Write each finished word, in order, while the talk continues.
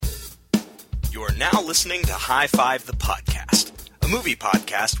You are now listening to High Five the Podcast, a movie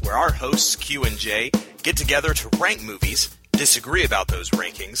podcast where our hosts Q and J get together to rank movies, disagree about those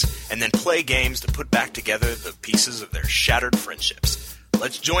rankings, and then play games to put back together the pieces of their shattered friendships.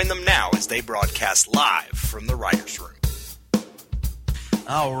 Let's join them now as they broadcast live from the writer's room.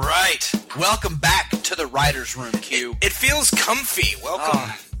 All right. Welcome back to the writer's room, Q. It feels comfy.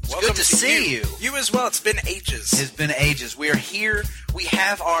 Welcome. It's good to see you. You as well. It's been ages. It's been ages. We are here. We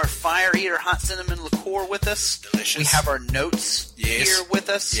have our Fire Eater Hot Cinnamon Liqueur with us. Delicious. We have our notes here with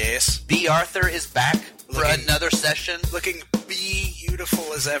us. Yes. B. Arthur is back for another session. Looking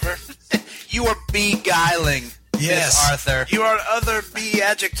beautiful as ever. You are beguiling, Miss Arthur. You are other B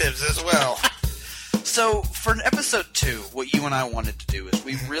adjectives as well. So, for episode 2, what you and I wanted to do is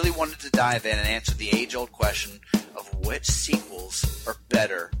we really wanted to dive in and answer the age-old question of which sequels are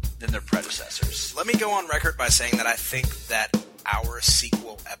better than their predecessors. Let me go on record by saying that I think that our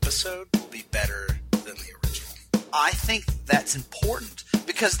sequel episode will be better than the original. I think that's important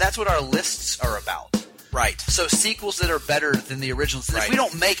because that's what our lists are about. Right. So sequels that are better than the originals. And if we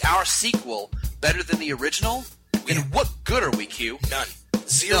don't make our sequel better than the original, then what good are we, Q? None.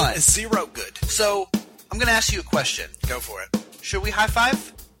 None. Zero good. So, I'm going to ask you a question. Go for it. Should we high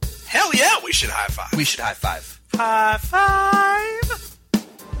five? Hell yeah, we should high five. We should high five. High five.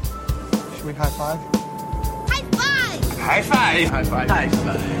 Should we high five? High five! High five! High five. High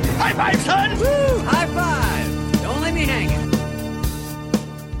five! High five, son! Woo! High five! Don't let me hanging.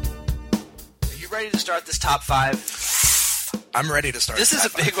 Are you ready to start this top 5? I'm ready to start. This is a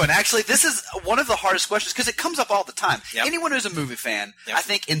big one. Actually, this is one of the hardest questions because it comes up all the time. Yep. Anyone who's a movie fan, I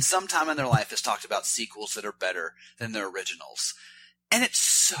think in some time in their life has talked about sequels that are better than their originals. And it's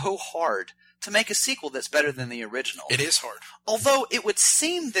so hard to make a sequel that's better than the original. It is hard. Although it would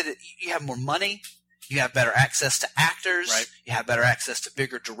seem that you have more money, you have better access to actors, you have better access to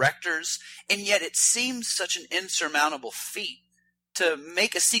bigger directors, and yet it seems such an insurmountable feat to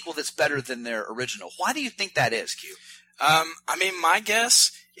make a sequel that's better than their original. Why do you think that is, Q? I mean, my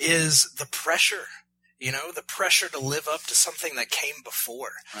guess is the pressure. You know, the pressure to live up to something that came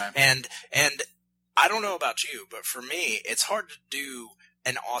before. Right. And I don't know about you, but for me, it's hard to do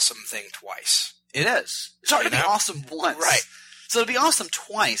an awesome thing twice. It is. It's hard to be awesome once. Right. So to be awesome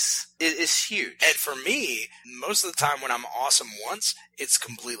twice is huge. And for me, most of the time when I'm awesome once, it's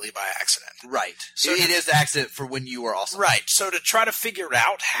completely by accident. Right. So it is the accident for when you were awesome. Right. So to try to figure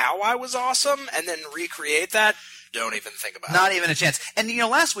out how I was awesome and then recreate that, don't even think about it. Not even a chance. And, you know,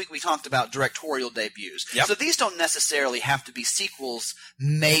 last week we talked about directorial debuts. Yep. So these don't necessarily have to be sequels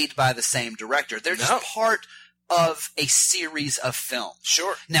made by the same director. They're just part of a series of films.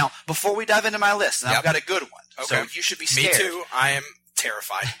 Sure. Now, before we dive into my list, and I've got a good one. Okay. So you should be scared. Me too. I am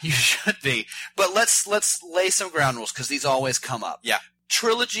terrified. You should be. But let's lay some ground rules because these always come up. Yeah.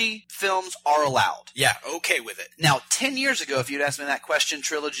 Trilogy films are allowed. Yeah, okay with it. Now, 10 years ago, if you'd asked me that question,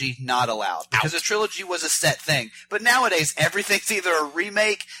 trilogy not allowed. Because a trilogy was a set thing. But nowadays, everything's either a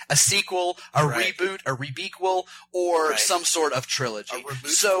remake, a sequel, a reboot, a rebequel, or some sort of trilogy. A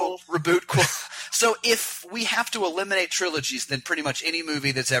reboot-quel? So, reboot-quel. So if we have to eliminate trilogies, then pretty much any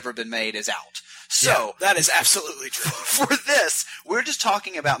movie that's ever been made is out. So that is absolutely true. For this, we're just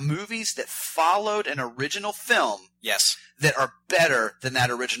talking about movies that followed an original film that are better than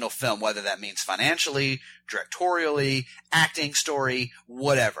that original film, whether that means financially, directorially, acting, story,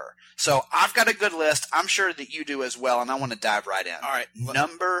 whatever. So I've got a good list. I'm sure that you do as well, and I want to dive right in. All right.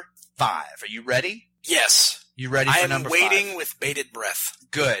 Number 5. Are you ready? Yes. You ready for number 5? I am waiting with bated breath.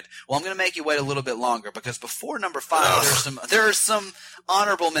 Good. Well, I'm going to make you wait a little bit longer because before number 5, there are some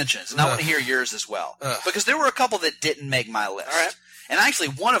honorable mentions, and I want to hear yours as well. Because there were a couple that didn't make my list. All right. And actually,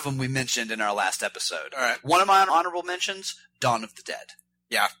 one of them we mentioned in our last episode. All right. One of my honorable mentions, Dawn of the Dead.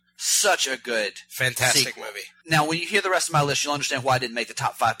 Yeah. Such a good fantastic sequel. movie. Now, when you hear the rest of my list, you'll understand why I didn't make the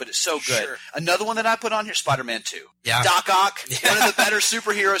top 5, but it's so good. Sure. Another one that I put on here, Spider-Man 2. Yeah. Doc Ock, one of the better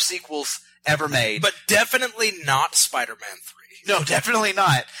superhero sequels ever made. But definitely not Spider-Man 3. No, definitely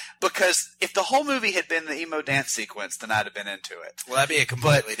not. Because if the whole movie had been the emo dance sequence, then I'd have been into it. Well, that'd be a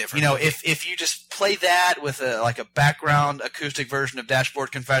completely different movie. If you just play that with a background acoustic version of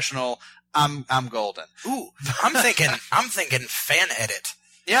Dashboard Confessional, I'm golden. Ooh, I'm thinking fan edit.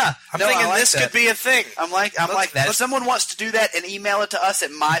 Yeah. I'm thinking like this could be a thing. I'm like that. If someone wants to do that and email it to us at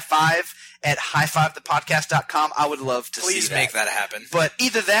my5@highfivethepodcast.com, I would love to see that. Please make that happen. But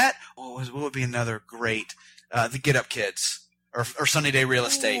either that, what would be another great, the Get Up Kids. Or Sunny Day Real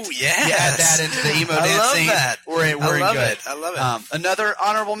Estate. Ooh, yes. You add that into the emo dance scene. I love that. We're I love good. it. I love it. Another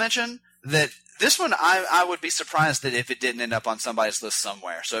honorable mention that This one, I would be surprised that if it didn't end up on somebody's list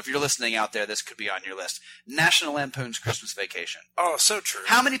somewhere. So if you're listening out there, this could be on your list. National Lampoon's Christmas Vacation. Oh, so true.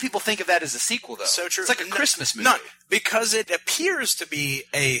 How many people think of that as a sequel, though? So true. It's like a Christmas movie. None, because it appears to be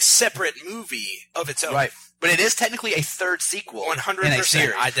a separate movie of its own. Right. But it is technically a third sequel 100%. in a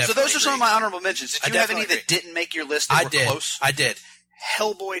series. I definitely so those are some of agree. my honorable mentions. Did you have any that didn't make your list that were close? I did.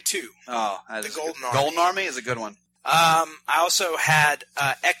 Hellboy 2. Oh, The Golden Army. Golden Army is a good one. I also had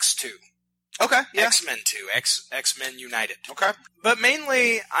X2. Okay, yeah. X-Men 2. X-Men United. Okay. But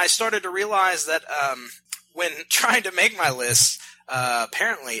mainly, I started to realize that when trying to make my list,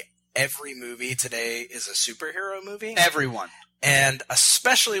 apparently every movie today is a superhero movie. Everyone. And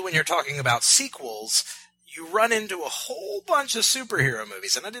especially when you're talking about sequels, you run into a whole bunch of superhero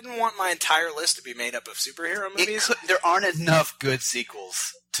movies. And I didn't want my entire list to be made up of superhero movies. There aren't enough good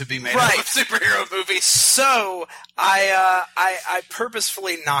sequels to be made up of superhero movies. So I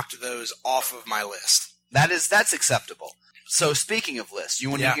purposefully knocked those off of my list. That's acceptable. So speaking of lists, you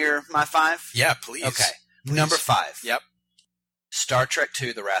want to hear my 5? Yeah, please. Okay. Please. Number 5. Yep. Star Trek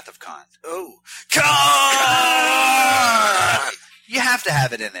II: The Wrath of Khan. Oh. Khan! You have to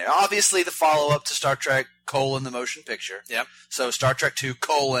have it in there. Obviously, the follow-up to Star Trek: the motion picture. Yep. So Star Trek II: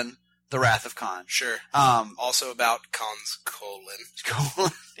 The Wrath of Khan. Sure. Also about Khan's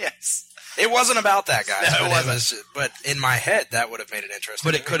colon. Yes. It wasn't about that, guys. No, it wasn't. But in my head, that would have made it interesting.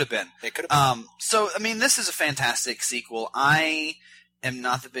 But it could have been. It could have been. So, I mean, this is a fantastic sequel. I am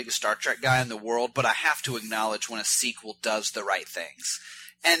not the biggest Star Trek guy in the world, but I have to acknowledge when a sequel does the right things.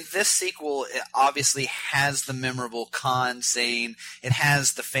 And this sequel obviously has the memorable Khan scene. It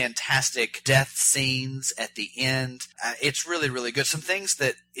has the fantastic death scenes at the end. It's really, really good. Some things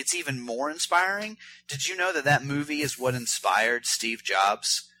that it's even more inspiring. Did you know that movie is what inspired Steve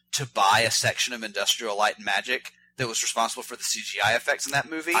Jobs to buy a section of Industrial Light and Magic that was responsible for the CGI effects in that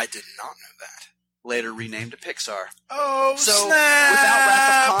movie? I did not know that. Later renamed to Pixar. Oh, so snap! Without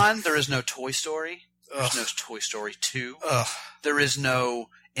Wrath of Khan, there is no Toy Story. There's Ugh. no Toy Story 2. Ugh. There is no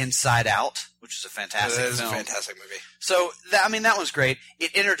Inside Out, which is a fantastic film. It is a fantastic movie. So, that was great.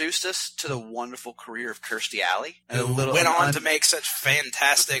 It introduced us to the wonderful career of Kirstie Alley. Who went on to make such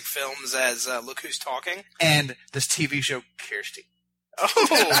fantastic films as Look Who's Talking. And this TV show, Kirstie.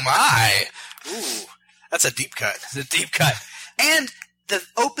 Oh, my. Ooh, that's a deep cut. It's a deep cut. And the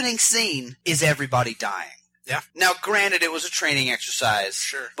opening scene is everybody dying. Yeah. Now, granted, it was a training exercise.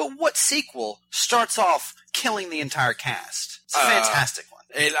 Sure. But what sequel starts off killing the entire cast? It's a fantastic one.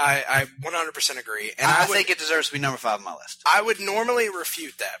 I 100% agree. And I think it deserves to be number 5 on my list. I would normally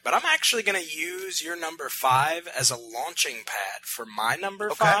refute that, but I'm actually going to use your number 5 as a launching pad for my number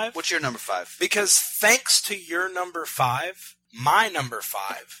 5. What's your number 5? Because thanks to your number 5, my number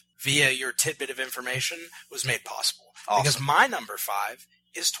 5, via your tidbit of information, was made possible. Awesome. Because my number 5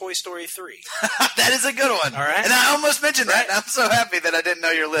 is Toy Story 3. That is a good one. All right. And I almost mentioned that. I'm so happy that I didn't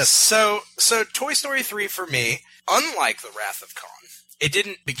know your list. So Toy Story 3 for me, unlike The Wrath of Khan, it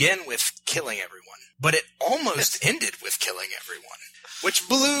didn't begin with killing everyone, but it almost ended with killing everyone, which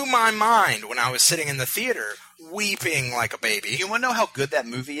blew my mind when I was sitting in the theater weeping like a baby. You want to know how good that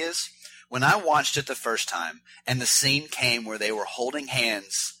movie is? When I watched it the first time and the scene came where they were holding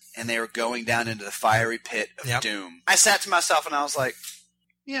hands and they were going down into the fiery pit of doom, I sat to myself and I was like,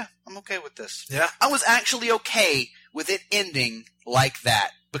 yeah, I'm okay with this. Yeah. I was actually okay with it ending like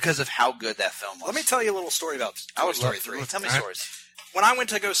that because of how good that film was. Let me tell you a little story about Toy Story 3. Tell me stories. When I went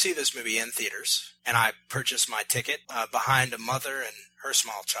to go see this movie in theaters, and I purchased my ticket behind a mother and her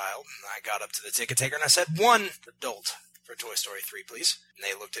small child, and I got up to the ticket taker and I said, 1 adult for Toy Story 3, please. And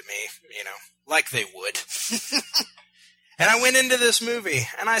they looked at me, like they would. And I went into this movie,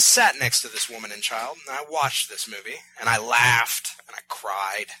 and I sat next to this woman and child, and I watched this movie, and I laughed, and I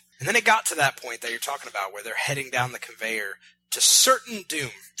cried. And then it got to that point that you're talking about where they're heading down the conveyor to certain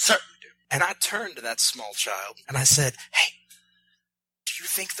doom. Certain doom. And I turned to that small child, and I said, hey, do you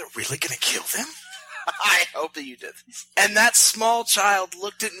think they're really going to kill them? I hope that you did. And that small child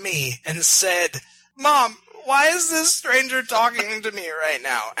looked at me and said, Mom, why is this stranger talking to me right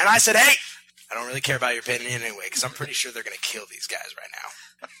now? And I said, hey, I don't really care about your opinion anyway, because I'm pretty sure they're going to kill these guys right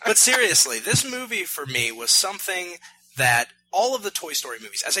now. But seriously, this movie for me was something that all of the Toy Story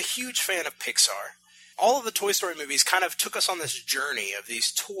movies, as a huge fan of Pixar, all of the Toy Story movies kind of took us on this journey of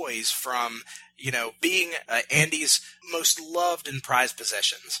these toys from, being Andy's most loved and prized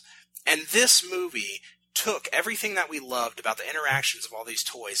possessions. And this movie took everything that we loved about the interactions of all these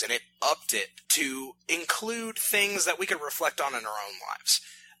toys and it upped it to include things that we could reflect on in our own lives.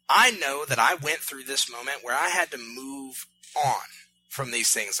 I know that I went through this moment where I had to move on from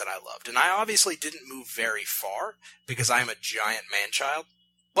these things that I loved. And I obviously didn't move very far because I am a giant man-child,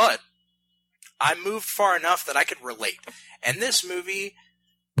 but I moved far enough that I could relate. And this movie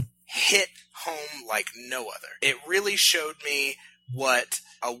hit home like no other. It really showed me what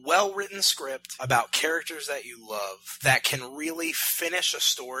a well-written script about characters that you love that can really finish a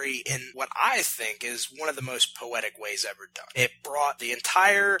story in what I think is one of the most poetic ways ever done. It brought the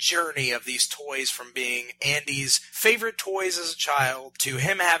entire journey of these toys from being Andy's favorite toys as a child to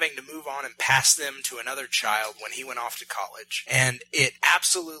him having to move on and pass them to another child when he went off to college. And it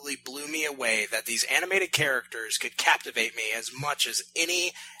absolutely blew me away that these animated characters could captivate me as much as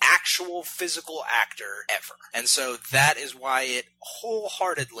any actual physical actor ever. And so that is why it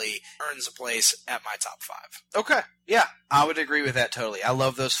wholeheartedly earns a place at my top 5. Okay. Yeah, I would agree with that totally. I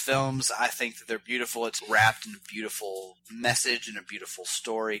love those films. I think that they're beautiful. It's wrapped in a beautiful message and a beautiful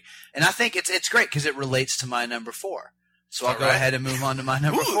story. And I think it's great because it relates to my number 4. So I'll go ahead and move on to my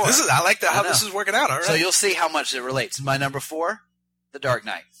number 4. I like how this is working out. All right. So you'll see how much it relates. My number 4, The Dark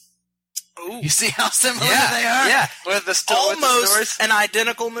Knight. Ooh. You see how similar they are? Yeah. With the almost an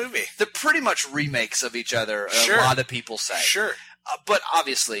identical movie. They're pretty much remakes of each other, sure. A lot of people say. Sure. But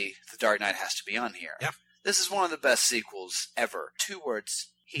obviously, The Dark Knight has to be on here. Yeah. This is one of the best sequels ever. 2 words,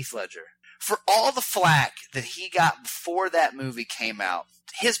 Heath Ledger. For all the flack that he got before that movie came out,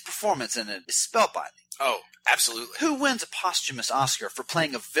 his performance in it is spellbinding. Oh, absolutely. Who wins a posthumous Oscar for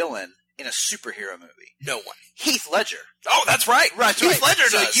playing a villain in a superhero movie? No one. Heath Ledger. Oh, that's right. Heath Ledger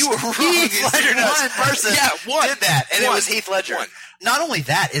does. So you were wrong. Heath Ledger does. One person did that, and it was Heath Ledger. Not only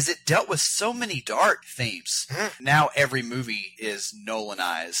that, is it dealt with so many dark themes. Now every movie is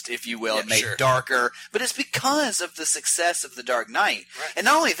Nolanized, if you will, and made darker. But it's because of the success of The Dark Knight. Right. And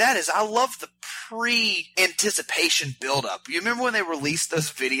not only that, is I love the pre-anticipation build-up. You remember when they released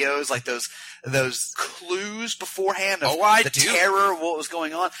those videos, like those clues beforehand of the terror, what was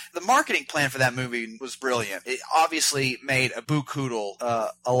going on? The marketing plan for that movie was brilliant. It obviously made a boo-coodle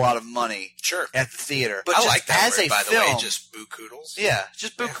a lot of money at the theater. But I like that as word, a by film, the way, just boo-coodles. Yeah,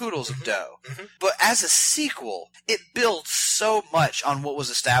 just boo-coodles of dough. But as a sequel, it builds so much on what was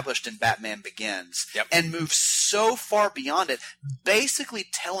established in Batman Begins and moves so far beyond it, basically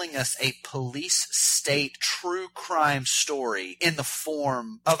telling us a police state true crime story in the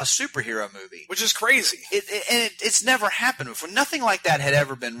form of a superhero movie. Which is crazy. It's never happened before. Nothing like that had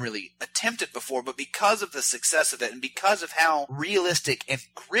ever been really attempted before, but because of the success of it and because of how realistic and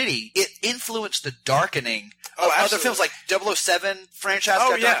gritty, it influenced the darkening of other films like 007 franchise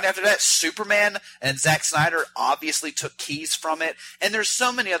got darkened after that. Superman and Zack Snyder obviously took keys from it. And there's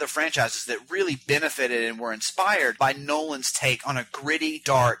so many other franchises that really benefited and were inspired by Nolan's take on a gritty,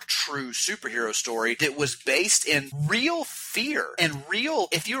 dark, true superhero story that was based in real fear and real,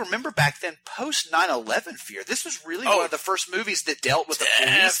 if you remember back then, post 9/11 fear. This was really one of the first movies that dealt with the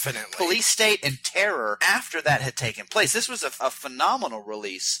police state and terror after that had taken place. This was a phenomenal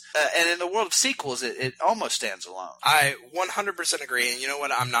release. And in the world of sequels, it almost stands alone. I 100% agree, and you know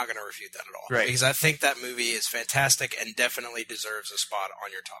what? I'm not going to refute that at all. Great. Because I think that movie is fantastic and definitely deserves a spot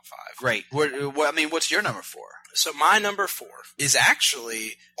on your top 5. Great. What's your number 4? So my number 4 is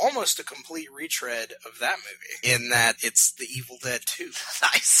actually almost a complete retread of that movie in that it's The Evil Dead 2.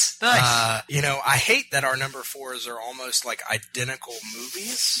 Nice. I hate that our number 4s are almost like identical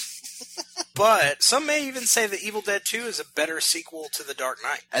movies. But some may even say that Evil Dead 2 is a better sequel to The Dark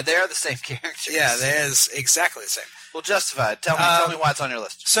Knight. And they are the same characters. Yeah, they're exactly the same. Well, justified. Tell me why it's on your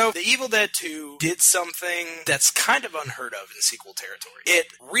list. So, The Evil Dead 2 did something that's kind of unheard of in sequel territory. It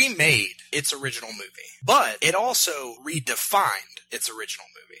remade its original movie, but it also redefined its original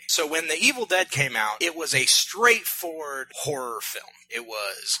movie. So when The Evil Dead came out, it was a straightforward horror film. It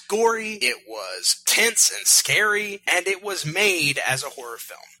was gory, it was tense and scary, and it was made as a horror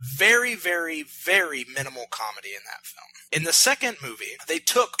film. Very, very, very minimal comedy in that film. In the second movie, they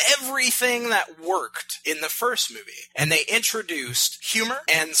took everything that worked in the first movie, and they introduced humor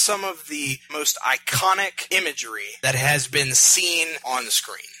and some of the most iconic imagery that has been seen on the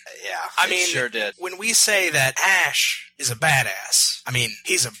screen. Yeah, it sure did. When we say that Ash is a badass,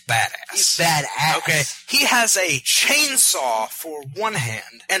 he's a badass. He's badass. Okay, he has a chainsaw for one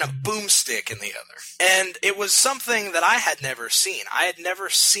hand and a boomstick in the other. And it was something that I had never seen. I had never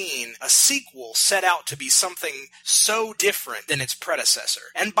seen a sequel set out to be something so different than its predecessor,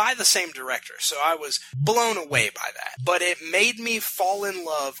 and by the same director. So I was blown away by that. But it made me fall in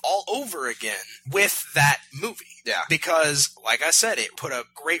love all over again with that movie. Yeah. Because, like I said, it put a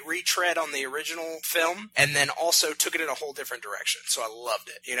great retread on the original film, and then also took it in a whole different direction. So I loved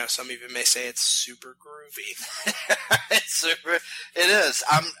it. You know, some even may say it's super groovy. It's super. It is.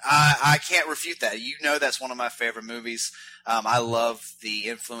 I can't refute that. You know, that's one of my favorite movies. I love the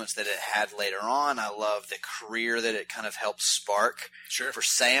influence that it had later on. I love the career that it kind of helped spark for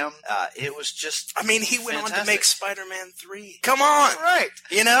Sam. It was just he went on to make Spider-Man 3. Come on! Right.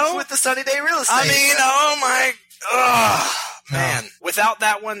 You know? With the Sunny Day Real Estate. Oh my... man. Without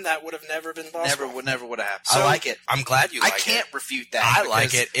that one, that would have never been possible. Never would have happened. So I like it. I'm glad you like it. I can't refute that. I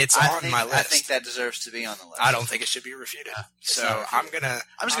like it. It's on my list. I think that deserves to be on the list. I don't think it should be refuted. So I'm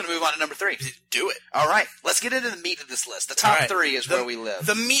just gonna move on to number 3. Do it. All right. Let's get into the meat of this list. The top 3 is where we live.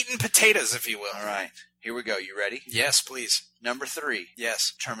 The meat and potatoes, if you will. All right. Here we go. You ready? Yes, please. Number 3.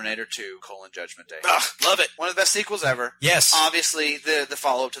 Yes. Terminator 2, Judgment Day. Ugh, love it. One of the best sequels ever. Yes. Obviously, the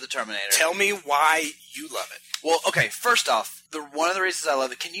follow-up to the Terminator. Tell me why you love it. Well, okay, first off, one of the reasons I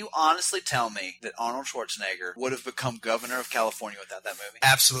love it, can you honestly tell me that Arnold Schwarzenegger would have become governor of California without that movie?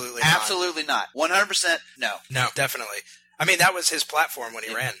 Absolutely not. Absolutely not. 100% no. No, definitely. That was his platform when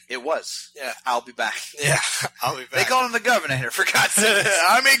he ran. It was. Yeah. I'll be back. Yeah, I'll be back. They called him the Governor, for God's sake.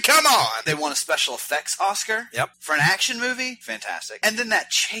 Come on. They won a special effects Oscar. Yep. For an action movie. Fantastic. And then that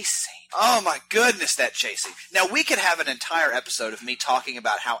chase scene. Oh my goodness, that chase scene. Now, we could have an entire episode of me talking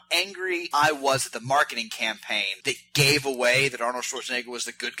about how angry I was at the marketing campaign that gave away that Arnold Schwarzenegger was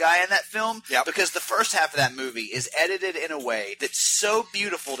the good guy in that film. Yep. Because the first half of that movie is edited in a way that's so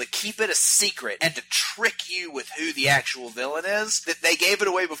beautiful to keep it a secret and to trick you with who the actual villain is, that they gave it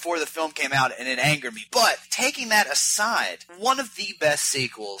away before the film came out, and it angered me. But taking that aside, one of the best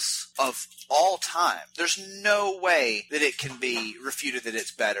sequels of all time. There's no way that it can be refuted that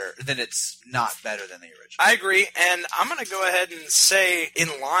it's better, that it's not better than the original. I agree, and I'm going to go ahead and say, in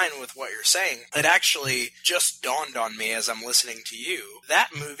line with what you're saying, it actually just dawned on me as I'm listening to you.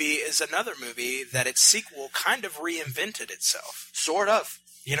 That movie is another movie that its sequel kind of reinvented itself. Sort of.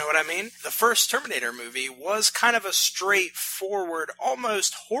 You know what I mean? The first Terminator movie was kind of a straightforward,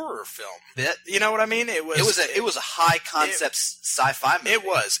 almost horror film. Bit. You know what I mean? It was a high concept sci-fi movie. It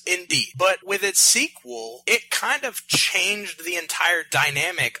was, indeed. But with its sequel, it kind of changed the entire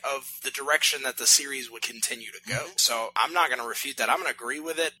dynamic of the direction that the series would continue to go. So I'm not going to refute that. I'm going to agree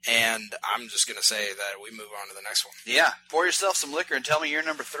with it, and I'm just going to say that we move on to the next one. Yeah. Pour yourself some liquor and tell me your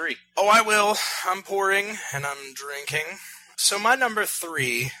number 3. Oh, I will. I'm pouring, and I'm drinking. So my number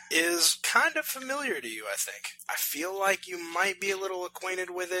 3 is kind of familiar to you, I think. I feel like you might be a little acquainted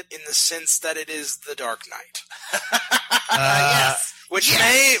with it in the sense that it is The Dark Knight. Yes.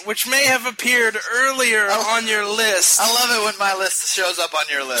 Which may have appeared earlier on your list. I love it when my list shows up on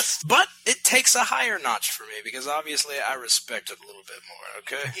your list. But it takes a higher notch for me because obviously I respect it a little bit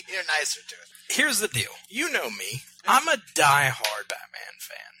more, okay? You're nicer to it. Here's the deal. You know me. I'm a die-hard Batman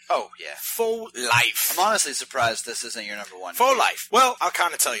fan. Oh, yeah. Full life. I'm honestly surprised this isn't your number 1. Full life. Well, I'll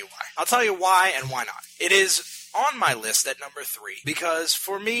kind of tell you why. I'll tell you why and why not. It is on my list at number 3 because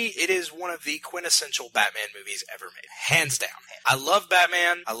for me it is one of the quintessential Batman movies ever made. Hands down. I love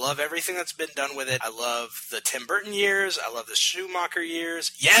Batman. I love everything that's been done with it. I love the Tim Burton years. I love the Schumacher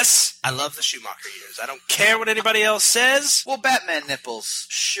years. Yes, I love the Schumacher years. I don't care what anybody else says. Well, Batman nipples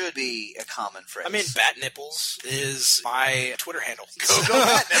should be a common phrase. I mean, Bat Nipples is my Twitter handle. Go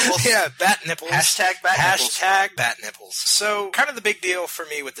Bat Nipples. Yeah, Bat Nipples. Hashtag Bat Nipples. Hashtag Bat Nipples. So, kind of the big deal for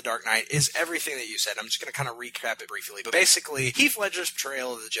me with The Dark Knight is everything that you said. I'm just going to kind of recap it briefly. But basically, Heath Ledger's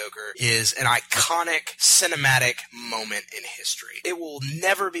portrayal of the Joker is an iconic cinematic moment in history. It will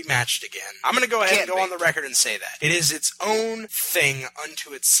never be matched again. I'm going to go ahead and go on the record and say that. It is its own thing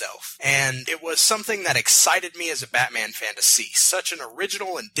unto itself. And it was something that excited me as a Batman fan to see. Such an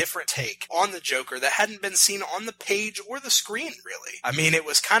original and different take on the Joker that hadn't been seen on the page or the screen, really. I mean, it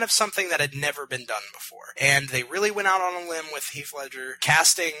was kind of something that had never been done before. And they really went out on a limb with Heath Ledger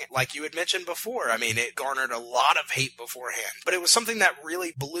casting, like you had mentioned before. I mean, it garnered a lot of hate beforehand. But it was something that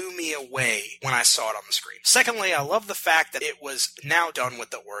really blew me away when I saw it on the screen. Secondly, I love the fact that it was now done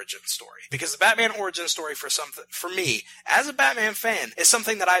with the origin story. Because the Batman origin story for me, as a Batman fan, is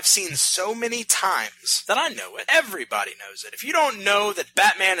something that I've seen so many times that I know it. Everybody knows it. If you don't know that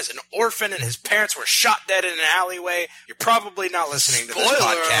Batman is an orphan and his parents were shot dead in an alleyway, you're probably not listening to this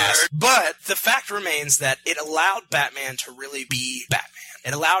podcast. But the fact remains that it allowed Batman to really be Batman.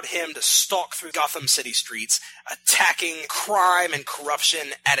 It allowed him to stalk through Gotham City streets, attacking crime and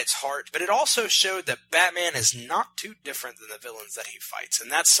corruption at its heart, but it also showed that Batman is not too different than the villains that he fights,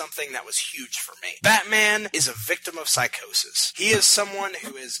 and that's something that was huge for me. Batman is a victim of psychosis. He is someone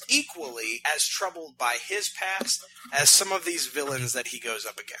who is equally as troubled by his past as some of these villains that he goes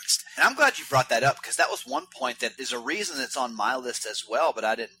up against. And I'm glad you brought that up, because that was one point that is a reason it's on my list as well, but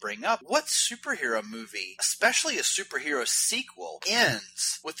I didn't bring up. What superhero movie, especially a superhero sequel,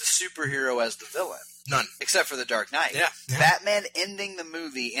 ends with the superhero as the villain? None. Except for The Dark Knight. Yeah. Batman ending the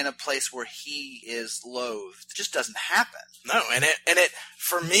movie in a place where he is loathed. It just doesn't happen. No, and it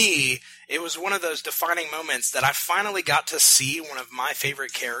for me, it was one of those defining moments that I finally got to see one of my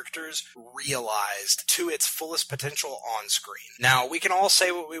favorite characters realized to its fullest potential on screen. Now, we can all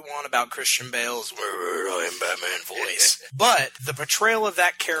say what we want about Christian Bale's "I am Batman" voice, but the portrayal of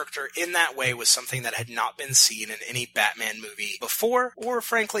that character in that way was something that had not been seen in any Batman movie before, or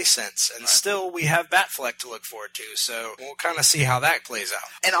frankly since. And still, we have Batfleck to look forward to, so we'll kind of see how that plays out.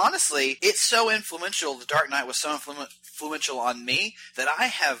 And honestly, it's so influential, The Dark Knight was so influential on me, that I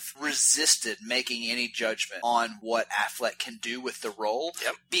have resisted making any judgment on what Affleck can do with the role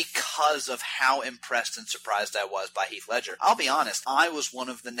because of how impressed and surprised I was by Heath Ledger. I'll be honest, I was one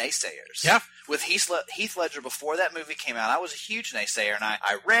of the naysayers. Yeah. With Heath Ledger, before that movie came out, I was a huge naysayer, and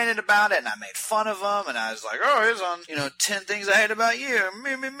I ranted about it, and I made fun of him, and I was like, oh, he's on, 10 Things I Hate About You,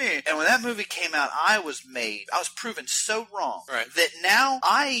 me. And when that movie came out, I was proven so wrong that now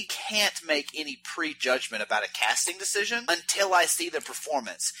I can't make any prejudgment about a casting decision until I see the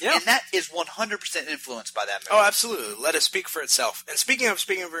performance. Yeah. And that is 100% influenced by that movie. Oh, absolutely. Let it speak for itself. And speaking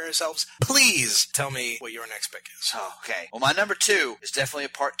for yourselves, please tell me what your next pick is. Oh, okay. Well, my number 2 is definitely a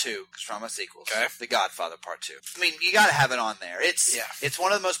part 2, because from my sequels. Okay. The Godfather Part 2. I mean, you gotta have it on there. It's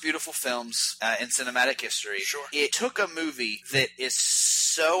one of the most beautiful films in cinematic history. Sure. It took a movie that is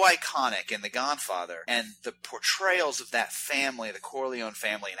so iconic in The Godfather, and the portrayals of that family, the Corleone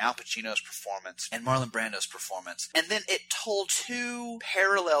family, and Al Pacino's performance, and Marlon Brando's performance, and then it told 2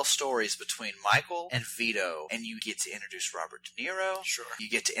 parallel stories between Michael and Vito, and you get to introduce Robert De Niro. Sure. You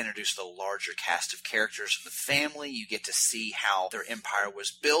get to introduce the larger cast of characters in the family. You get to see how their empire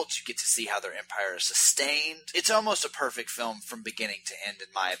was built. You get to see how their empire is sustained. It's almost a perfect film from beginning to end,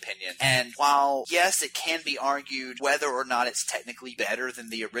 in my opinion. And while, yes, it can be argued whether or not it's technically better than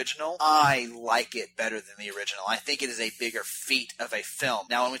the original, I like it better than the original. I think it is a bigger feat of a film.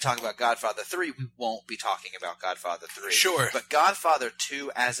 Now, when we talk about Godfather 3, we won't be talking about Godfather 3. Sure. But Godfather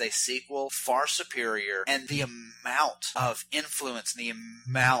 2 as a sequel, far superior, and the amount of influence and the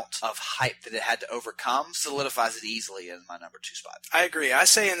amount of hype that it had to overcome solidifies it easily in my number 2 spot. I agree. I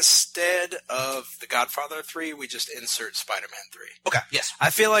say instead of The Godfather 3, we just insert Spider-Man 3. Okay, yes. I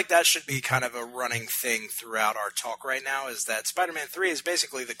feel like that should be kind of a running thing throughout our talk right now, is that Spider-Man 3 is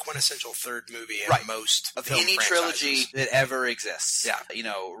basically the quintessential third movie in most of film any franchises. trilogy that ever exists. Yeah.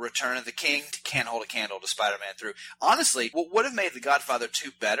 Return of the King can't hold a candle to Spider-Man 3. Honestly, what would have made The Godfather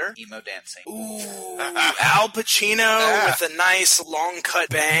 2 better? Emo dancing. Ooh, Al Pacino with a nice long cut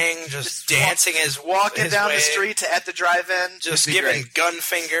bang, just dancing walking his down way, the street at the drive-in, just giving gun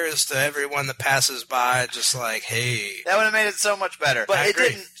fingers to everyone that passes by, just like, hey. That would have made it so much better. But it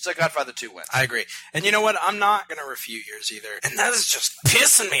didn't, so Godfather 2 wins. I agree. And you know what? I'm not going to refute yours either. And that is just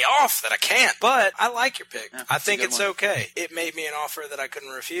pissing me off that I can't. But I like your pick. Yeah, I think it's one. Okay. It made me an offer that I couldn't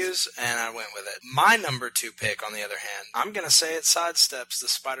refuse, and I went with it. My number 2 pick, on the other hand, I'm going to say it sidesteps the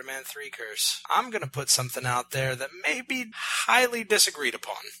Spider-Man 3 curse. I'm going to put something out there that may be highly disagreed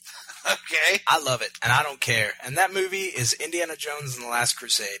upon. Okay. I love it, and I don't care. And that movie is Indiana Jones and the Last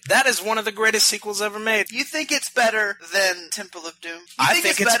Crusade. That is one of the greatest sequels ever made. You think it's better than Temple of Doom? I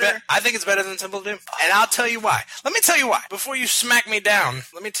think it's better. I think it's better than Temple of Doom, and I'll tell you why. Let me tell you why. Before you smack me down,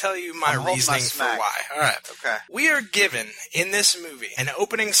 let me tell you my reasoning for why. All right. Okay. We are given in this movie an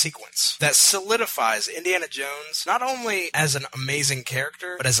opening sequence that solidifies Indiana Jones not only as an amazing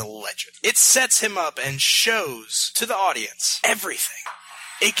character, but as a legend. It sets him up and shows to the audience everything.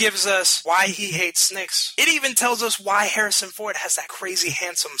 It gives us why he hates snakes. It even tells us why Harrison Ford has that crazy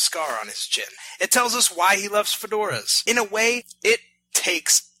handsome scar on his chin. It tells us why he loves fedoras. In a way, it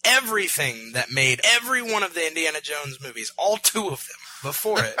takes everything that made every one of the Indiana Jones movies, all 2 of them,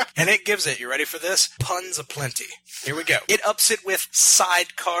 before it, and it gives it, you ready for this? Puns aplenty. Here we go. It ups it with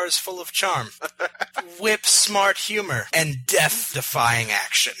sidecars full of charm, whip-smart humor, and death-defying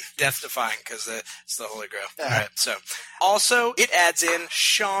action. Death-defying, because it's the Holy Grail. All right, so. Also, it adds in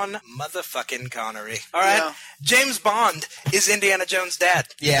Sean motherfucking Connery. All right? James Bond is Indiana Jones' dad.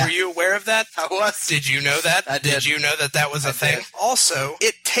 Yeah. Were you aware of that? I was. Did you know that? I did. Did you know that that was a thing? did. Also,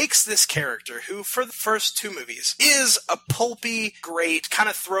 it takes this character who, for the first two movies, is a pulpy, great, kind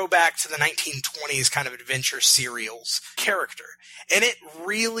of throwback to the 1920s kind of adventure serials character. And it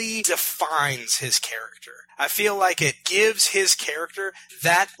really defines his character. I feel like it gives his character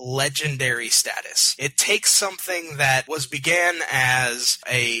that legendary status. It takes something that began as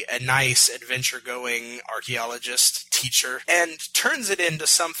a nice adventure-going archaeologist teacher and turns it into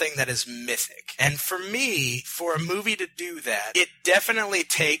something that is mythic. And for me, for a movie to do that, it definitely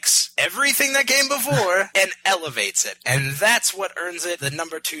takes everything that came before and elevates it. And that's what earns it the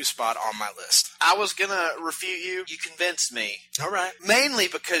number 2 spot on my list. I was going to refute you. You convinced me. All right. Mainly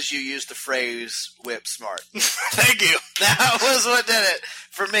because you used the phrase whip smart. Thank you. That was what did it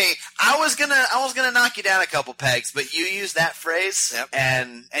for me. I was gonna knock you down a couple pegs, but you used that phrase,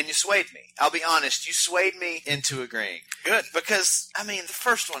 and you swayed me. I'll be honest, you swayed me into agreeing. Good. Because, I mean, the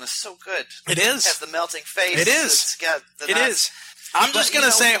first one is so good. It is. It has the melting face. It is. It's got the It nice... is. I'm just going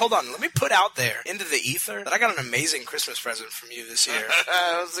to say, hold on, let me put out there into the ether that I got an amazing Christmas present from you this year.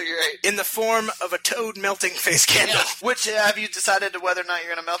 That was great. In the form of a Toad melting face candle. Yeah. Which, have you decided whether or not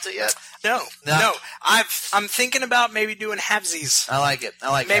you're going to melt it yet? No. I'm thinking about maybe doing halvesies. I like it.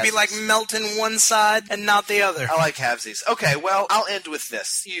 Maybe halvesies. like melting one side and not the other. I like halvesies. Okay, well, I'll end with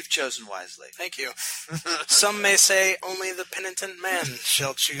this. You've chosen wisely. Thank you. Some may say only the penitent man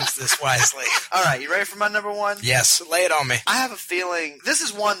shall choose this wisely. All right, you ready for my number 1? Yes, lay it on me. I have a feeling this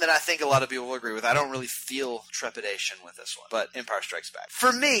is one that I think a lot of people will agree with. I don't really feel trepidation with this one, but Empire Strikes Back.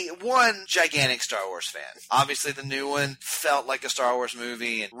 For me, one gigantic Star Wars fan. Obviously, the new one felt like a Star Wars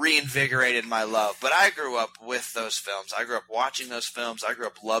movie and reinvigorated my love, but I grew up with those films. I grew up watching those films. I grew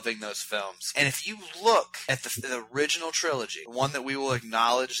up loving those films. And if you look at the original trilogy, the one that we will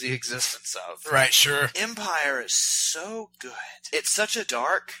acknowledge the existence of, Right, sure. Empire is so good. It's such a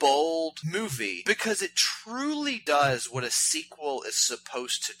dark, bold movie because it truly does what a sequel is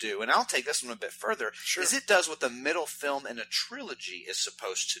supposed to do. And I'll take this one a bit further. Sure. Is it does what the middle film in a trilogy is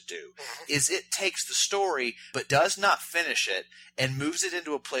supposed to do. Is it takes the story but does not finish it and moves it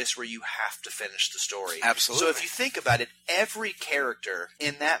into a place where you have to finish the story. Absolutely. So if you think about it, every character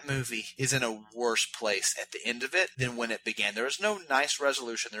in that movie is in a worse place at the end of it than when it began. There is no nice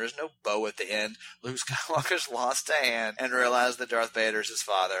resolution. There is no bow at the end. Luke Skywalker's lost a hand and realized that Darth Vader's his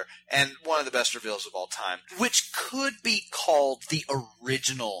father. And one of the best reveals of all time, which could be called the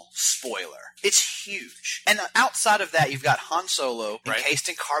original spoiler. It's huge. And outside of that, you've got Han Solo encased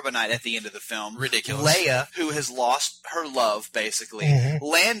in carbonite at the end of the film. Ridiculous. Leia, who has lost her love, basically. Mm-hmm.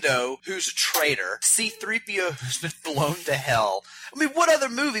 Lando, who's a traitor. C-3PO, who's been blown to hell. I mean, what other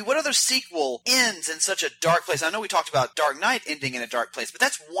movie, what other sequel ends in such a dark place? I know we talked about Dark Knight ending in a dark place, but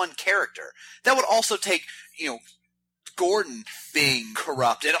that's one character. That would also take, Gordon being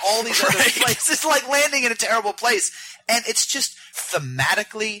corrupt and all these other places, like landing in a terrible place. And it's just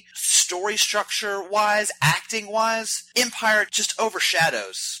thematically, story structure-wise, acting-wise, Empire just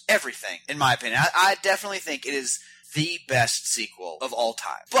overshadows everything, in my opinion. I definitely think it is the best sequel of all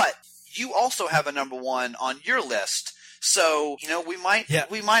time. But you also have a number 1 on your list. So, we might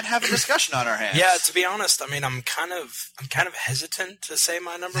have a discussion on our hands. Yeah, to be honest, I mean, I'm kind of hesitant to say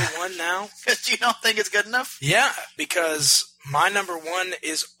my number 1 now. Because you don't think it's good enough? Yeah, because my number 1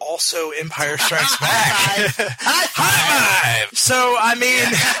 is also Empire Strikes Back. High five! So, I mean,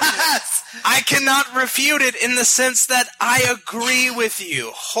 Yes! I cannot refute it in the sense that I agree with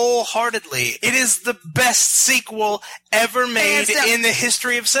you wholeheartedly. It is the best sequel ever made in the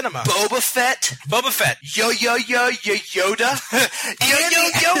history of cinema. Boba Fett. Yoda. Yoda.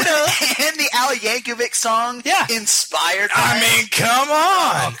 And the Al Yankovic song. Yeah. Inspired by I mean, come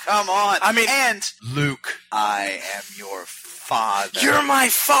on. Oh, come on. I mean, and Luke, I am your father. You're my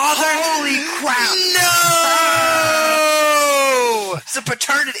father? Holy crap. No! It's a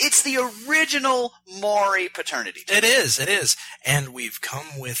paternity. It's the original Maury paternity test. It is. And we've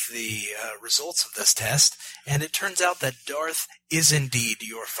come with the results of this test, and it turns out that Darth is indeed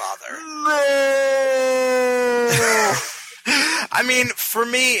your father. No! I mean, for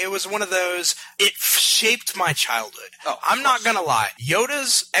me, it was one of those, it shaped my childhood. Oh, I'm not gonna lie.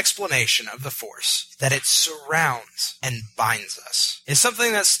 Yoda's explanation of the Force, that it surrounds and binds us, is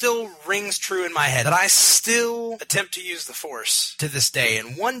something that still rings true in my head, that I still attempt to use the Force to this day.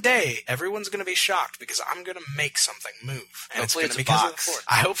 And one day, everyone's gonna be shocked because I'm gonna make something move. And Hopefully it's it's gonna a be because box. of the Force.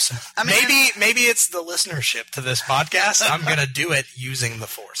 I hope so. I mean, maybe it's the listenership to this podcast. I'm gonna do it using the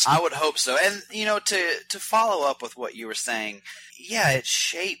Force. I would hope so. And, to follow up with what you were saying, yeah, it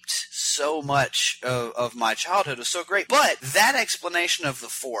shaped so much of my childhood. It was so great. But that explanation of the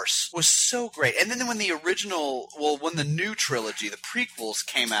Force was so great. And then when the new trilogy, the prequels,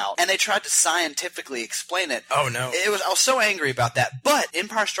 came out, and they tried to scientifically explain it. Oh, no. I was so angry about that. But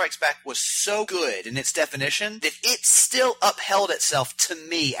Empire Strikes Back was so good in its definition that it still upheld itself to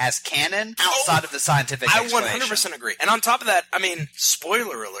me as canon outside of the scientific explanation. I 100% agree. And on top of that, I mean,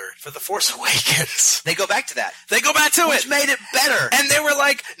 spoiler alert for The Force Awakens. They go back to that. They go back to Which made it better. And they were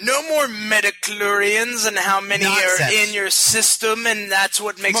like, no more midichlorians and how many Nonsense. are in your system, and that's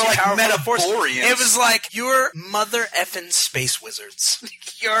what makes More you like powerful. The Force. Metaborians. It was like, you're mother effing space wizards.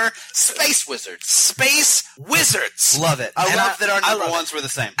 You're space wizards. Space wizards. Love it. I love that our number ones were the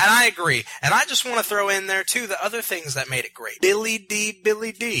same. And I agree. And I just want to throw in there, too, the other things that made it great. Billy D.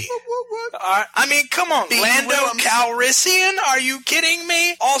 What? I mean, come on. Lando Calrissian? Are you kidding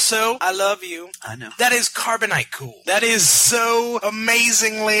me? Also, I love you. I know. That is carbonite cool. That is so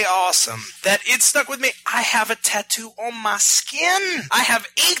amazingly awesome that it stuck with me. I have a tattoo on my skin. I have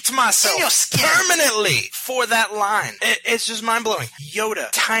inked myself In your skin. permanently for that line. It's just mind-blowing. Yoda,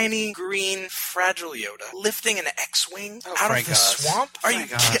 tiny, green, fragile Yoda, lifting an X-Wing out of the swamp? Are you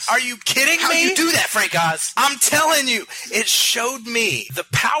kidding me? How'd you do that, Frank Oz? I'm telling you, it showed me the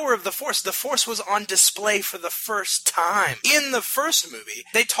power of the Force. The Force was on display for the first time. In the first movie,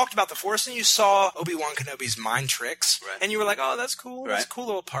 they talked about the Force, and you saw Obi-Wan Kenobi's mind tricks, and you were like, oh, that's cool. That's a cool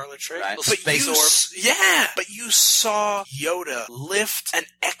little parlor trick. Right. But Space orb. Yeah, but you saw Yoda lift an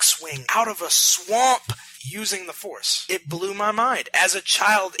X-Wing out of a swamp using the Force. It blew my mind. As a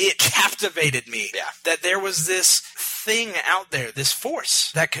child, it captivated me that there was this thing out there, this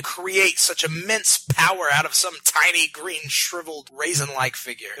Force, that could create such immense power out of some tiny, green, shriveled, raisin-like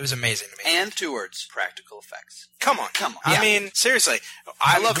figure. It was amazing to me. And 2 words, practical effects. Come on. I mean, seriously,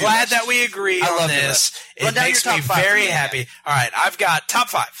 I'm love glad that we agree on this. It makes me very happy. All right, I've got top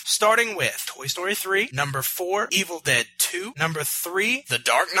 5, starting with Toy Story 3, number 4, Evil Dead 2, number 3, The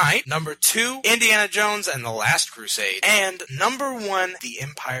Dark Knight, number 2, Indiana Jones and the Last Crusade, and number 1, The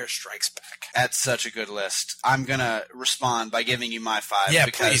Empire Strikes Back. That's such a good list. I'm going to respond by giving you my 5. Yeah,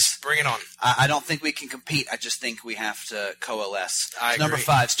 because please, bring it on. I don't think we can compete. I just think we have to coalesce. I agree. Number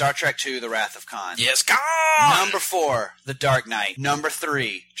 5, Star Trek II, The Wrath of Khan. Yes, Khan! Number 4, The Dark Knight. Number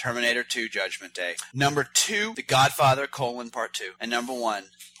 3, Terminator 2, Judgment Day. Number 2, The Godfather, Part 2. And number 1,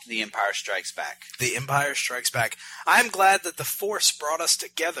 The Empire Strikes Back. The Empire Strikes Back. I'm glad that the Force brought us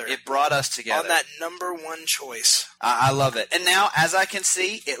together. It brought us together. On that number 1 choice. I love it. And now, as I can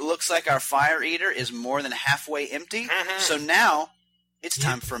see, it looks like our Fire Eater is more than halfway empty. Mm-hmm. So now, it's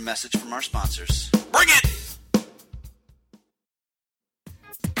time for a message from our sponsors. Bring it!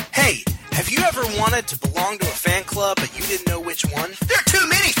 Hey, have you ever wanted to belong to a fan club, but you didn't know which one? There are too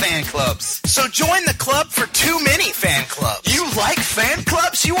many fan clubs. So join the club for too many fan clubs. You like fan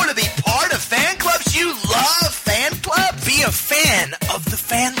clubs? You want to be part of fan clubs? You love fan clubs? Be a fan of the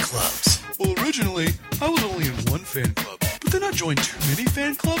fan clubs. Well, originally, I was only in one fan club, but then I joined too many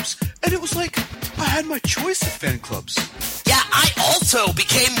fan clubs, and it was like I had my choice of fan clubs. Yeah, I also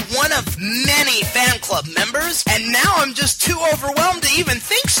became one of many fan club members, and now I'm just too overwhelmed to even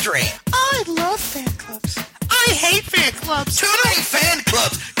think straight. I love fan clubs. I hate fan clubs. Too many fan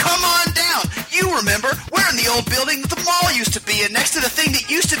clubs. Come on down. You remember, we're in the old building that the mall used to be in, next to the thing that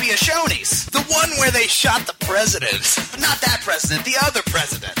used to be a Shoney's. The one where they shot the president. Not that president, the other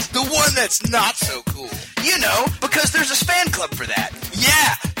president. The one that's not so cool. You know, because there's a fan club for that.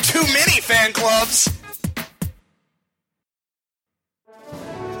 Yeah, too many fan clubs.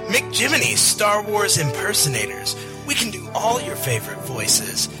 McJiminy Star Wars Impersonators. We can do all your favorite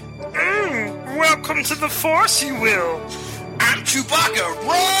voices. Welcome to the Force, you will. I'm Chewbacca.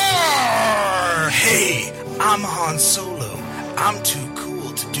 Roar! Hey, I'm Han Solo. I'm too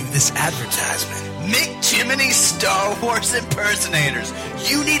cool to do this advertisement. McJiminy Star Wars Impersonators.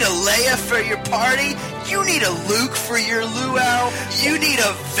 You need a Leia for your party? You need a Luke for your luau? You need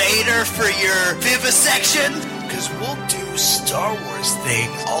a Vader for your vivisection? Because we'll do Star Wars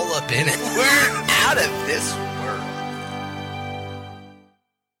things all up in it. We're out of this world.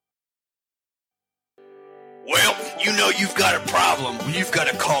 Well, you know you've got a problem when you've got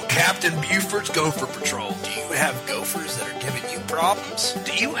to call Captain Buford's Gopher Patrol. Do you have gophers that are giving you problems?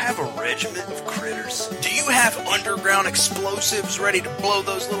 Do you have a regiment of critters? Do you have underground explosives ready to blow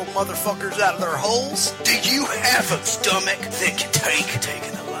those little motherfuckers out of their holes? Do you have a stomach that can take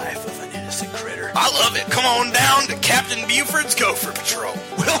taking the life of an innocent critter? I love it. Come on down to Captain Buford's Gopher Patrol.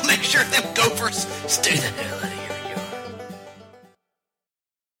 We'll make sure them gophers stay the hell out of your yard.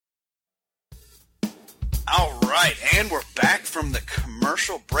 All right, And we're back from the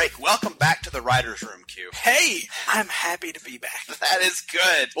commercial break. Welcome back to the Writer's Room, Q. Hey, I'm happy to be back. That is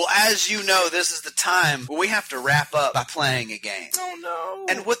good. Well, as you know, this is the time where we have to wrap up by playing a game. Oh, no.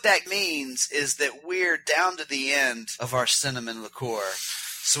 And what that means is that we're down to the end of our cinnamon liqueur.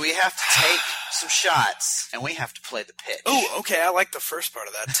 So we have to take some shots, and we have to play the pitch. Oh, okay. I like the first part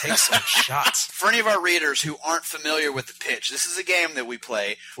of that. Take some shots. For any of our readers who aren't familiar with the pitch, this is a game that we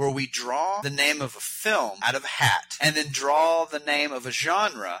play where we draw the name of a film out of a hat, and then draw the name of a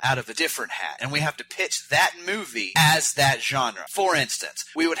genre out of a different hat. And we have to pitch that movie as that genre. For instance,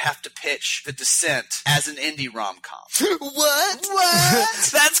 we would have to pitch The Descent as an indie rom-com. What?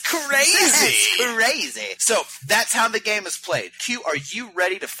 That's crazy. That's crazy. So, that's how the game is played. Q, are you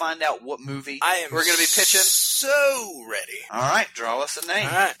ready to find out what movie we're going to be pitching? So ready. All right, draw us a name.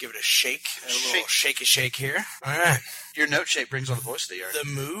 All right, give it a shake. Little shaky shake here. All right. Your note shape brings on the voice of the earth. The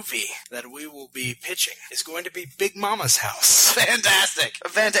movie that we will be pitching is going to be Big Mama's House. Fantastic.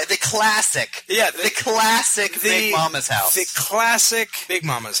 The classic. Yeah. The classic Big Mama's House. The classic Big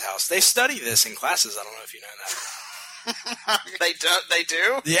Mama's House. They study this in classes. I don't know if you know that. They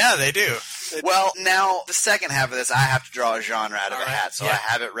do? Yeah, they do. Well, now, the second half of this, I have to draw a genre out of a hat, so I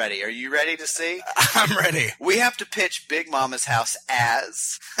have it ready. Are you ready to see? I'm ready. We have to pitch Big Mama's House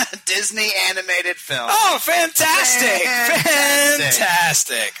as a Disney animated film. Oh, fantastic!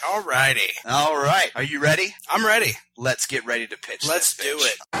 Fantastic! All righty. All right. Are you ready? I'm ready. Let's get ready to pitch Let's this do pitch.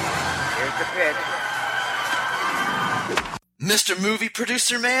 it. Here's the pitch. Mr. Movie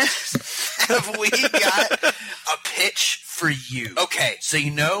Producer Man, have we got a pitch for you? Okay, so you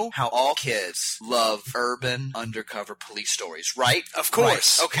know how all kids love urban undercover police stories, right? Of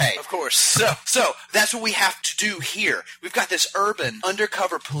course. Right. Okay. Of course. So that's what we have to do here. We've got this urban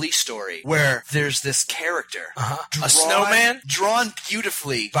undercover police story where there's this character. A snowman? Drawn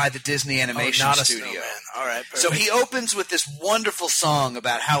beautifully by the Disney Animation not Studio. A snowman. All right, perfect. So he opens with this wonderful song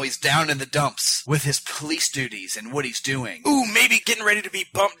about how he's down in the dumps with his police duties and what he's doing. Ooh, maybe getting ready to be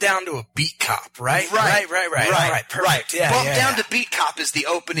bumped down to a beat cop, right? Right. All right, perfect. Yeah, Bump Down to Beat Cop is the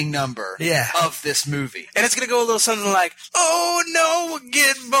opening number of this movie. And it's going to go a little something like, oh no, we're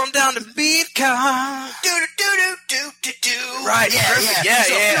getting bumped down to Beat Cop. Do-do-do-do-do-do. Right, Yeah, perfect. yeah.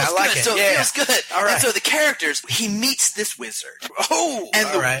 So it feels I like good. it. So it feels good. All right. And so the characters, he meets this wizard. Oh, and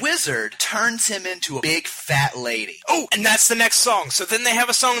all the right. wizard turns him into a big fat lady. Oh, and that's the next song. So then they have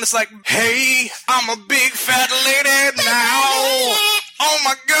a song that's like, hey, I'm a big fat lady now. Oh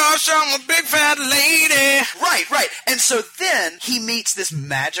my gosh, I'm a big fat lady. Right. And so then he meets this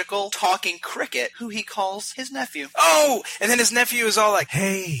magical talking cricket who he calls his nephew. Oh, and then his nephew is all like,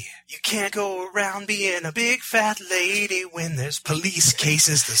 hey, you can't go around being a big fat lady when there's police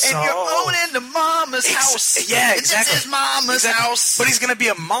cases to solve. And you're going into mama's house. Yeah, exactly. This is mama's house. But he's going to be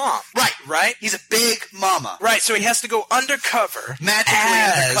a mom. Right? He's a big mama. Right, so he has to go undercover.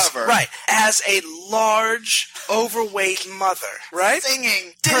 Undercover. Right, as a large, overweight mother, right?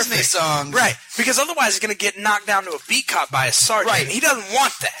 Singing Disney songs. Right, because otherwise he's going to get knocked down to a beat cop by a sergeant. Right. He doesn't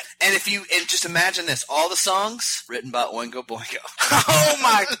want that. And just imagine this, all the songs written by Oingo Boingo. Oh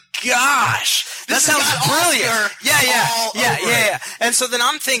my gosh. That sounds brilliant. Yeah. And so then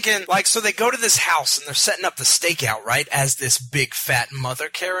I'm thinking, so they go to this house and they're setting up the stakeout, right, as this big fat mother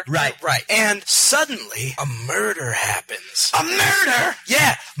character. Right. And suddenly a murder happens. A murder?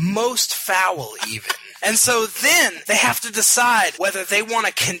 Yeah, most foul even. And so then they have to decide whether they want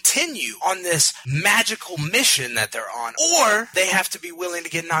to continue on this magical mission that they're on, or they have to be willing to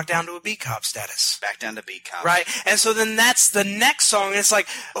get knocked down to a beat cop status. Back down to beat cop. Right? And so then that's the next song, and it's like,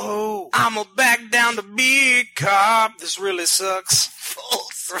 oh, I'm a back down to beat cop. This really sucks. Full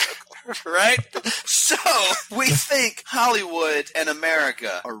circle. Right? So, we think Hollywood and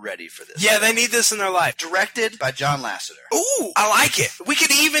America are ready for this. Yeah, they need this in their life. Directed by John Lasseter. Ooh, I like it. We could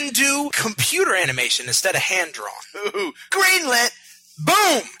even do computer animation instead of hand-drawn. Ooh, greenlit.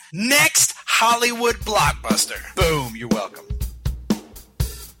 Boom! Next Hollywood blockbuster. Boom, you're welcome.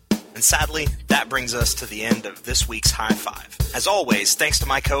 And sadly, that brings us to the end of this week's High Five. As always, thanks to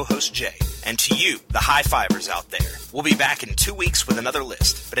my co-host Jay, and to you, the High Fivers out there. We'll be back in 2 weeks with another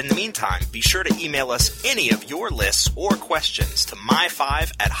list, but in the meantime, be sure to email us any of your lists or questions to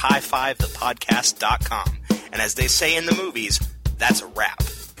my5@highfivethepodcast.com. And as they say in the movies, that's a wrap.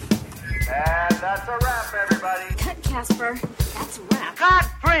 And that's a wrap, everybody. Cut, Casper. That's a wrap. Cut!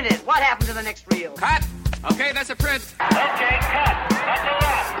 Print it! What happened to the next reel? Cut! Okay, that's a print. Okay, cut. That's a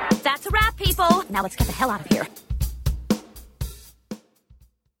wrap. That's a wrap, people. Now let's get the hell out of here.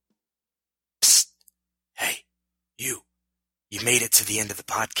 Psst. Hey, you made it to the end of the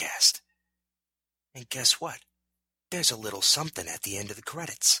podcast. And guess what? There's a little something at the end of the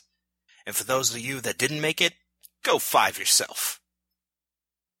credits. And for those of you that didn't make it, Go 5 yourself.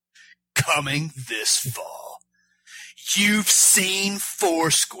 Coming this fall. You've seen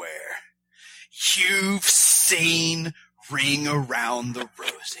Foursquare. You've seen Ring Around the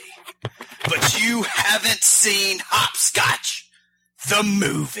Rosie. But you haven't seen Hopscotch, the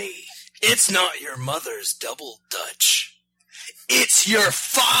movie. It's not your mother's double Dutch. It's your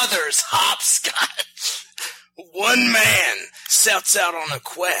father's Hopscotch. One man sets out on a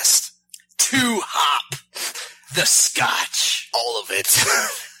quest to hop the scotch. All of it.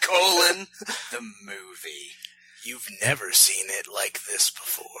 The movie. You've never seen it like this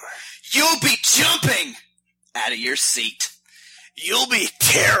before. You'll be jumping out of your seat. You'll be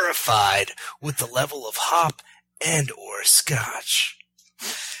terrified with the level of hop and or scotch.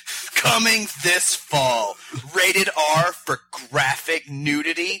 Coming this fall. Rated R for graphic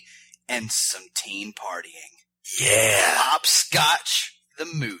nudity and some teen partying. Yeah. Hopscotch, the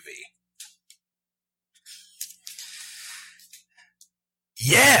movie.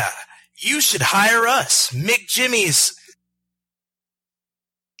 Yeah, you should hire us, McJimmy's.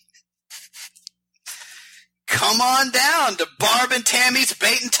 Come on down to Barb and Tammy's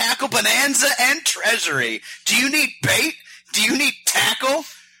Bait and Tackle Bonanza and Treasury. Do you need bait? Do you need tackle?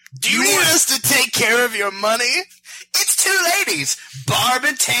 Do you need us to take care of your money? It's two ladies, Barb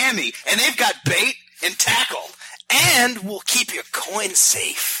and Tammy, and they've got bait and tackle. And we'll keep your coin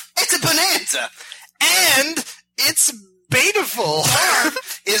safe. It's a bonanza. And it's baitful. Barb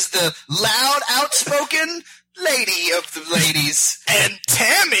is the loud, outspoken lady of the ladies. And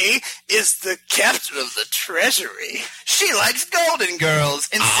Tammy is the captain of the treasury. She likes Golden Girls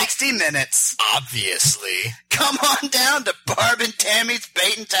in 60 Minutes. Obviously. Come on down to Barb and Tammy's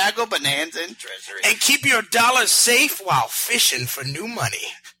Bait and Tackle Bonanza and Treasury. And keep your dollars safe while fishing for new money.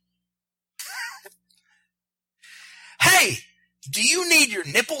 Hey, do you need your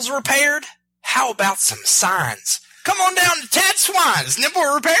nipples repaired? How about some signs? Come on down to Tad Swine's Nipple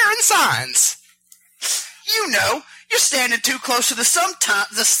Repair and Signs. You know, you're standing too close to the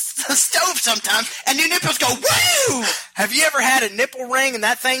stove sometimes, and your nipples go, woo! Have you ever had a nipple ring and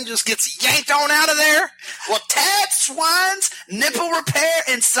that thing just gets yanked on out of there? Well, Tad Swine's Nipple Repair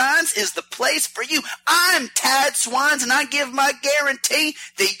and Signs is the place for you. I'm Tad Swines, and I give my guarantee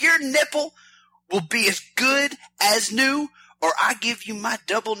that your nipple will be as good as new, or I give you my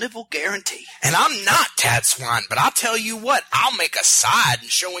double nipple guarantee. And I'm not Tad Swine, but I'll tell you what, I'll make a side in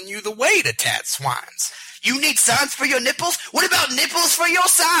showing you the way to Tad Swine's. You need signs for your nipples? What about nipples for your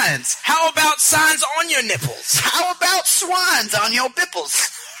signs? How about signs on your nipples? How about swines on your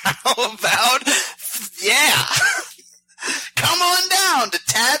bipples? How about, yeah. Come on down to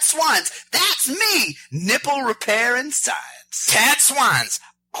Tad Swine's. That's me, Nipple Repair and Signs. Tad Swine's,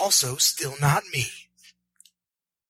 also still not me.